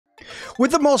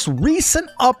With the most recent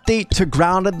update to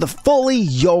Grounded, the fully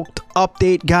yoked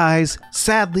update, guys,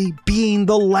 sadly being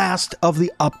the last of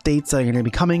the updates that are going to be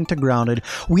coming to Grounded,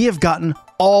 we have gotten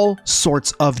all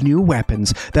sorts of new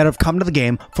weapons that have come to the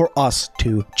game for us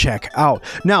to check out.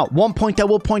 Now, one point I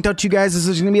will point out to you guys is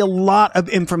there's going to be a lot of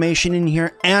information in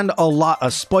here and a lot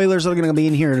of spoilers that are going to be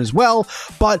in here as well,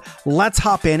 but let's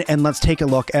hop in and let's take a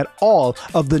look at all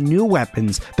of the new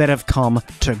weapons that have come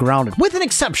to Grounded, with an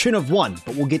exception of one,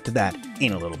 but we'll get to that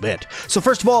in a little bit. So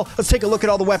first of all, let's take a look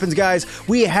at all the weapons, guys.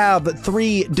 We have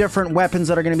 3 different weapons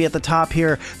that are going to be at the top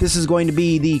here. This is going to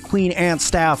be the Queen Ant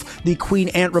Staff, the Queen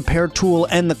Ant Repair Tool,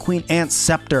 and the Queen Ant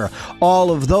Scepter.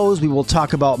 All of those we will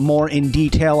talk about more in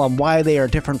detail on why they are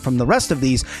different from the rest of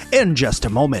these in just a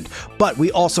moment. But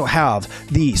we also have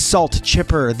the Salt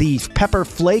Chipper, the Pepper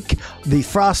Flake, the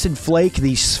Frosted Flake,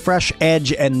 the Fresh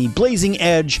Edge, and the Blazing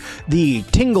Edge, the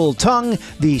Tingle Tongue,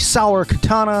 the Sour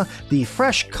Katana, the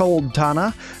Fresh Cold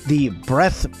Tana, the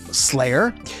Breath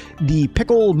Slayer, the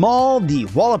Pickle Maul, the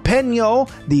Jalapeno,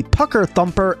 the Pucker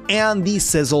Thumper, and the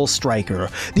Sizzle Striker.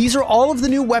 These are all of the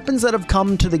new weapons that have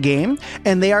come to the game,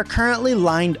 and they are currently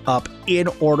lined up in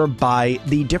order by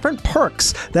the different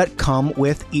perks that come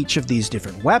with each of these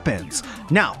different weapons.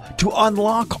 Now, to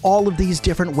unlock all of these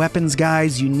different weapons,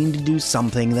 guys, you need to do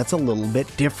something that's a little bit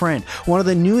different. One of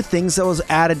the new things that was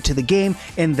added to the game,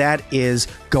 and that is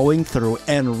going through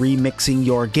and remixing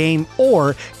your game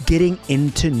or getting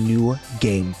into new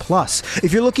game plus.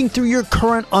 If you're looking through your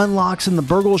current unlocks in the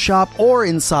Burgle shop or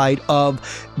inside of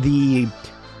the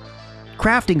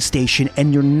crafting station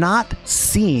and you're not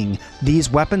seeing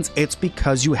these weapons, it's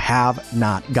because you have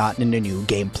not gotten into New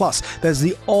Game Plus. That's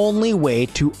the only way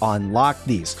to unlock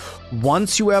these.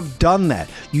 Once you have done that,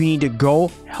 you need to go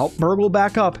help Burgle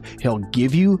back up. He'll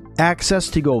give you access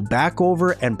to go back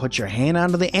over and put your hand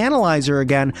onto the analyzer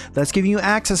again. That's giving you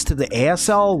access to the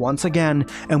ASL once again.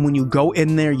 And when you go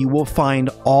in there, you will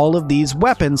find all of these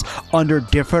weapons under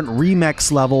different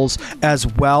remix levels, as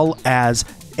well as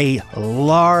a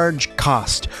large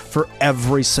cost for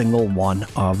every single one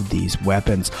of these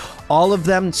weapons. All of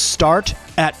them start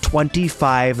at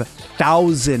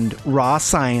 25,000 raw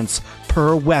science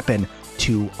per weapon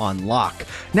to unlock.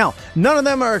 Now, none of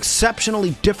them are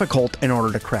exceptionally difficult in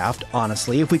order to craft,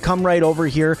 honestly. If we come right over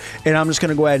here, and I'm just going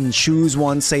to go ahead and choose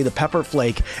one, say the Pepper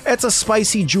Flake, it's a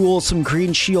spicy jewel, some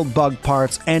green shield bug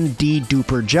parts, and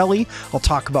D-Duper Jelly. I'll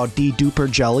talk about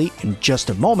D-Duper Jelly in just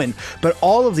a moment, but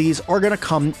all of these are going to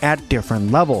come at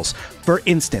different levels. For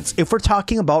instance, if we're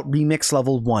talking about Remix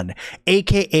Level 1,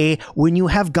 aka when you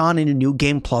have gone into New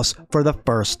Game Plus for the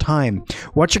first time,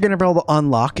 what you're going to be able to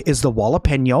unlock is the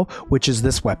Jalapeno, which is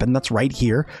this weapon that's right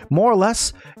here, more or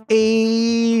less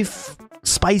a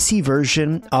spicy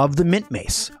version of the Mint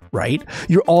Mace, right?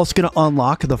 You're also going to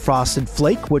unlock the Frosted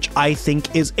Flake, which I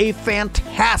think is a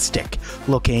fantastic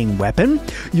looking weapon.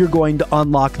 You're going to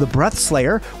unlock the Breath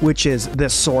Slayer, which is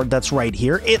this sword that's right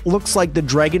here. It looks like the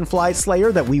Dragonfly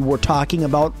Slayer that we were talking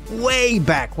about way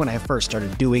back when I first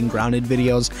started doing Grounded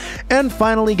videos. And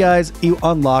finally, guys, you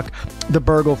unlock the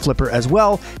Burgle Flipper as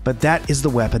well, but that is the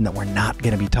weapon that we're not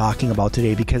going to be talking about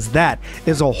today, because that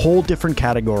is a whole different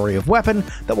category of weapon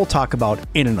that we'll talk about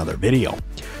in another video.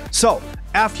 So,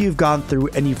 after you've gone through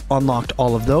and you've unlocked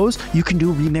all of those, you can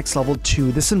do Remix Level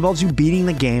 2. This involves you beating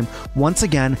the game once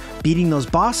again, beating those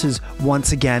bosses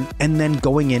once again, and then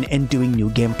going in and doing New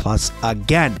Game Plus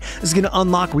again. This is going to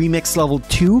unlock Remix Level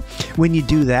 2. When you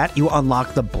do that, you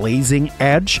unlock the Blazing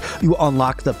Edge, you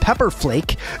unlock the Pepper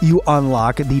Flake, you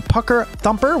unlock the Pucker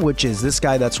Thumper, which is this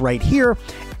guy that's right here,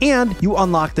 and you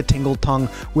unlock the Tingle Tongue,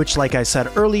 which, like I said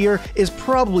earlier, is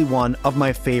probably one of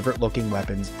my favorite looking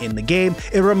weapons in the game.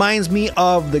 It reminds me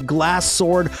of the glass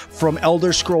sword from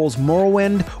Elder Scrolls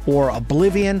Morrowind or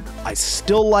Oblivion. I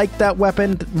still like that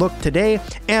weapon look today,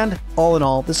 and all in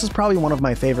all, this is probably one of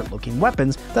my favorite looking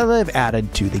weapons that I've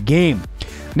added to the game.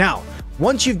 Now,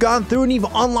 once you've gone through and you've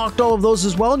unlocked all of those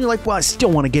as well, and you're like, well, I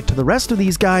still want to get to the rest of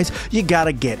these guys, you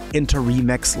gotta get into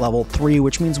Remix Level 3,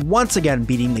 which means once again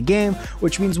beating the game,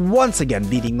 which means once again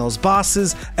beating those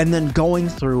bosses, and then going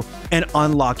through and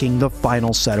unlocking the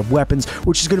final set of weapons,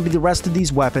 which is going to be the rest of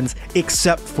these weapons,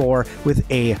 except for with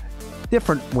a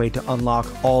different way to unlock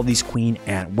all these Queen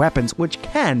Ant weapons, which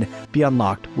can be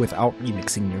unlocked without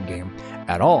remixing your game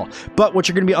at all. But what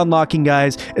you're going to be unlocking,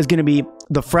 guys, is going to be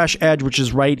the Fresh Edge, which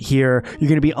is right here. You're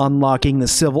going to be unlocking the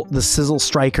Sizzle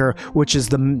Striker, which is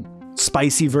the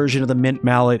spicy version of the Mint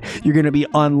Mallet. You're going to be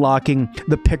unlocking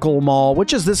the Pickle Maul,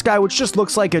 which is this guy, which just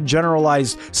looks like a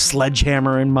generalized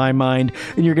sledgehammer in my mind.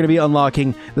 And you're going to be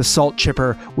unlocking the Salt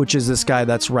Chipper, which is this guy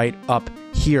that's right up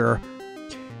here.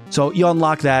 So you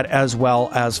unlock that, as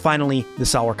well as finally the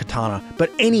Sour Katana.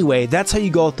 But anyway, that's how you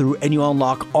go through and you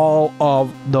unlock all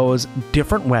of those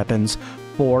different weapons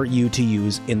for you to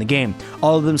use in the game.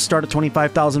 All of them start at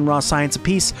 25,000 raw science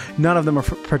apiece. None of them are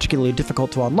particularly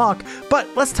difficult to unlock, but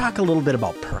let's talk a little bit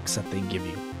about perks that they give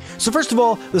you. So first of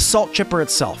all, the Salt Chipper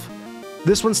itself.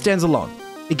 This one stands alone.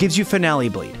 It gives you Finale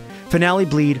Bleed. Finale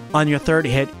Bleed, on your third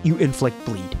hit, you inflict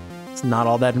bleed. It's not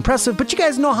all that impressive, but you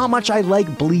guys know how much I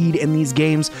like bleed in these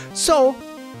games, so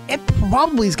it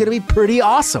probably is going to be pretty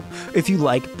awesome if you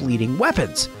like bleeding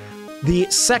weapons. The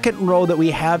second row that we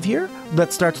have here,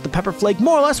 that starts with the Pepper Flake,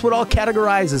 more or less would all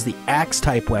categorize as the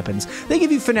Axe-type weapons. They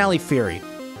give you Finale Fury.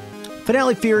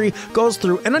 Finale Fury goes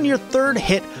through, and on your third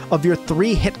hit of your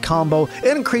 3-hit combo,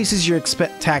 it increases your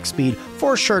attack speed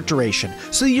for a short duration.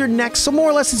 So your next, so more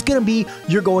or less it's going to be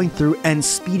you're going through and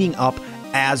speeding up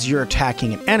as you're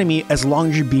attacking an enemy, as long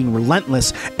as you're being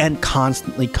relentless and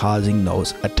constantly causing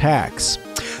those attacks.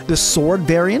 The sword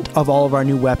variant of all of our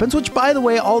new weapons, which by the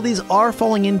way, all these are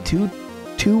falling into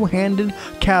two-handed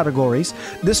categories.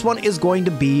 This one is going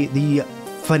to be the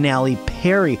Finale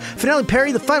Parry. Finale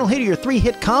Parry, the final hit of your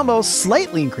 3-hit combo,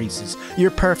 slightly increases your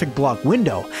perfect block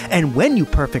window. And when you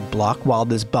perfect block while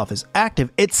this buff is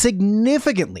active, it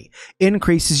significantly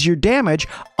increases your damage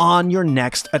on your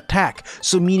next attack.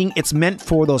 So meaning it's meant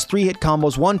for those 3-hit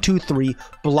combos, 1, 2, 3,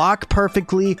 block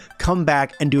perfectly, come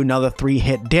back and do another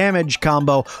 3-hit damage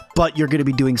combo, but you're going to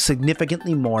be doing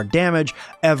significantly more damage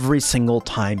every single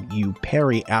time you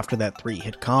parry after that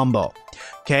 3-hit combo.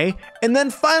 Okay, and then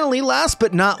finally, last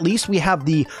but not least, we have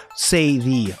the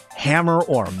hammer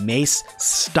or mace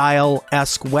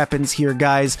style-esque weapons here,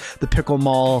 guys. The Pickle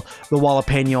Maul, the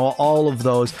Jalapeno, all of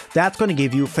those. That's going to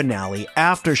give you Finale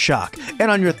Aftershock.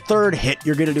 And on your third hit,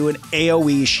 you're going to do an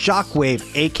AoE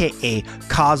Shockwave, aka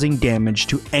causing damage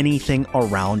to anything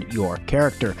around your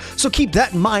character. So keep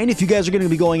that in mind if you guys are going to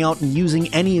be going out and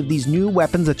using any of these new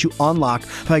weapons that you unlock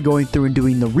by going through and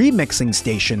doing the remixing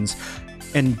stations.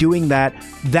 And doing that,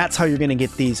 that's how you're going to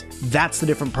get these. That's the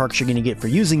different perks you're going to get for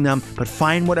using them. But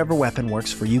find whatever weapon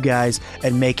works for you guys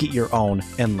and make it your own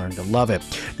and learn to love it.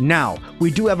 Now,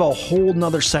 we do have a whole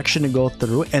nother section to go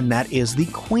through, and that is the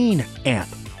Queen Ant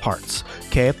parts.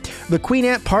 Okay, the Queen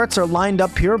Ant parts are lined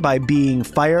up here by being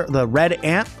the Red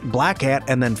Ant, Black Ant,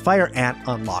 and then Fire Ant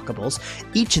unlockables.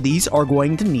 Each of these are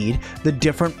going to need the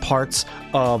different parts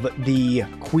of the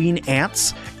Queen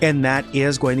Ants, and that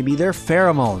is going to be their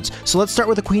pheromones. So let's start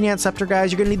with the Queen Ant Scepter,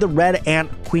 guys. You're going to need the Red Ant,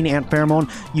 Queen Ant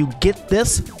pheromone. You get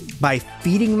this by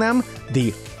feeding them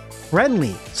the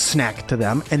friendly snack to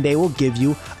them, and they will give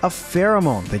you a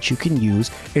pheromone that you can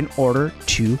use in order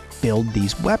to build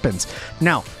these weapons.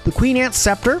 Now, the Queen Ant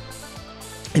Scepter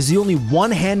is the only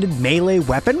one-handed melee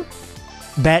weapon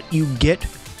that you get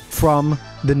from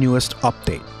the newest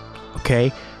update.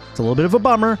 Okay, it's a little bit of a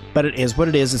bummer, but it is what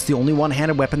it is. It's the only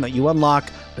one-handed weapon that you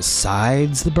unlock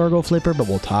besides the Burgo Flipper, but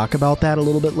we'll talk about that a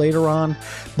little bit later on.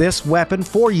 This weapon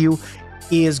for you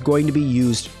is going to be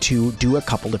used to do a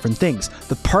couple different things.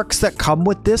 The perks that come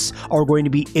with this are going to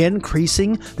be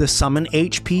increasing the summon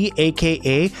HP,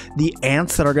 aka the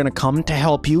ants that are going to come to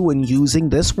help you when using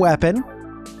this weapon,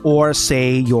 or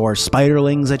say your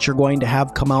spiderlings that you're going to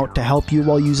have come out to help you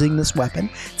while using this weapon.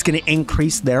 It's going to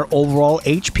increase their overall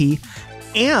HP,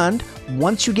 and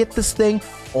once you get this thing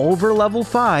over level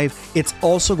 5, it's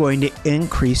also going to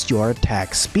increase your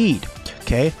attack speed.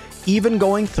 Okay, even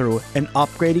going through and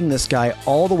upgrading this guy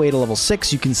all the way to level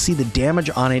 6, you can see the damage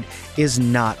on it is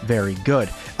not very good.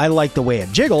 I like the way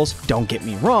it jiggles, don't get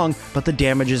me wrong, but the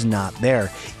damage is not there.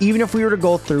 Even if we were to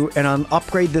go through and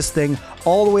upgrade this thing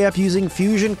all the way up using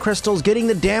fusion crystals, getting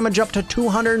the damage up to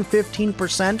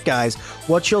 215%, guys,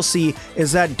 what you'll see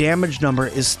is that damage number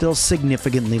is still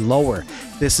significantly lower.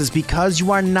 This is because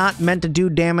you are not meant to do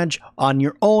damage on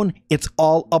your own. It's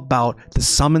all about the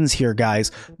summons here,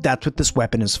 guys. That's what this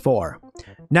weapon is for.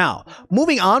 Now,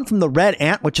 moving on from the Red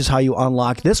Ant, which is how you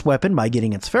unlock this weapon by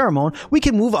getting its pheromone, we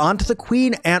can move on to the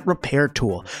Queen Ant Repair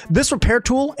Tool. This repair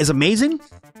tool is amazing.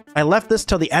 I left this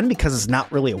till the end because it's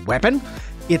not really a weapon.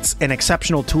 It's an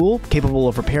exceptional tool capable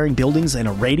of repairing buildings in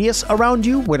a radius around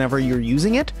you whenever you're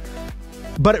using it.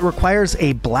 But it requires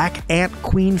a Black Ant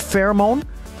Queen pheromone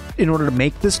in order to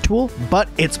make this tool, but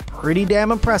it's pretty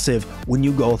damn impressive when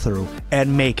you go through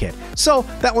and make it. So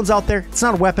that one's out there. It's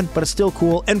not a weapon, but it's still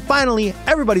cool. And finally,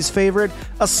 everybody's favorite,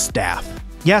 a staff.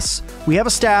 Yes, we have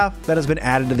a staff that has been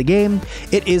added to the game.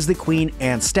 It is the Queen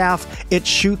Ant Staff. It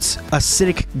shoots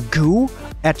acidic goo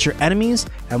at your enemies,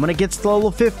 and when it gets to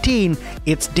level 15,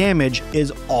 its damage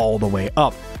is all the way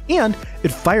up. And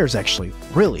it fires actually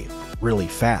really, really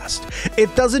fast.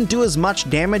 It doesn't do as much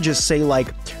damage as, say,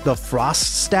 like the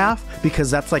Frost Staff,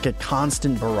 because that's like a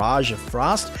constant barrage of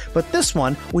frost, but this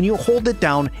one, when you hold it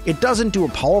down, it doesn't do a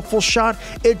powerful shot,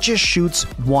 it just shoots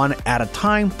one at a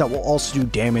time that will also do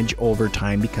damage over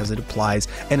time because it applies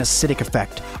an acidic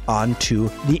effect onto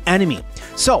the enemy.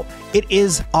 So it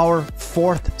is our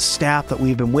 4th staff that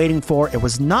we've been waiting for. It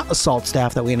was not a salt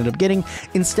staff that we ended up getting.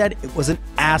 Instead, it was an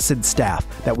acid staff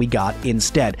that we got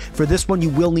instead. For this one, you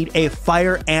will need a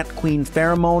fire ant queen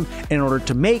pheromone in order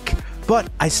to make, but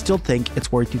I still think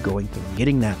it's worth you going through and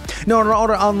getting that. Now, in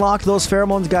order to unlock those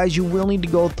pheromones, guys, you will need to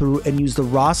go through and use the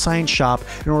raw science shop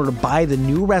in order to buy the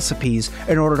new recipes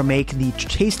in order to make the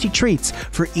tasty treats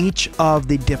for each of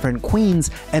the different queens,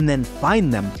 and then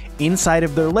find them inside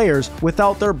of their lairs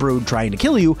without their brood trying to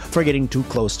kill you for getting too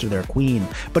close to their queen.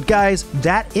 But guys,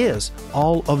 that is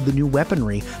all of the new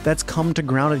weaponry that's come to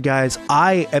Grounded, guys.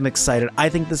 I am excited. I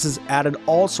think this has added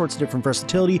all sorts of different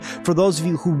versatility. For those of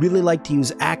you who really like to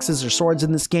use axes or swords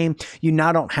in this game, you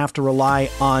now don't have to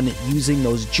rely on using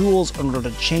those jewels in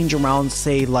order to change around,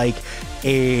 say, like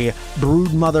a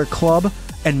broodmother club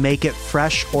and make it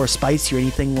fresh or spicy or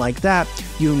anything like that.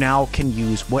 You now can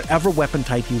use whatever weapon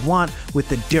type you want with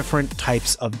the different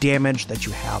types of damage that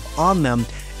you have on them.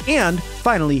 And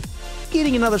finally,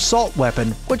 getting another salt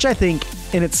weapon, which I think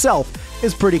in itself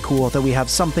is pretty cool that we have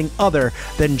something other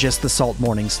than just the Salt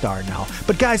Morning Star now.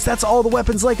 But guys, that's all the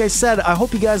weapons. Like I said, I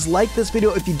hope you guys liked this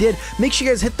video. If you did, make sure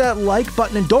you guys hit that like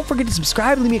button, and don't forget to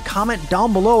subscribe and leave me a comment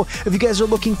down below if you guys are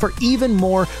looking for even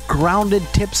more Grounded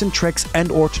tips and tricks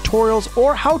and or tutorials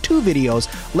or how-to videos.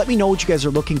 Let me know what you guys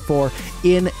are looking for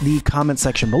in the comment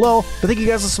section below. But thank you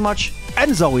guys so much, and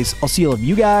as always, I'll see all of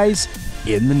you guys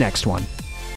in the next one.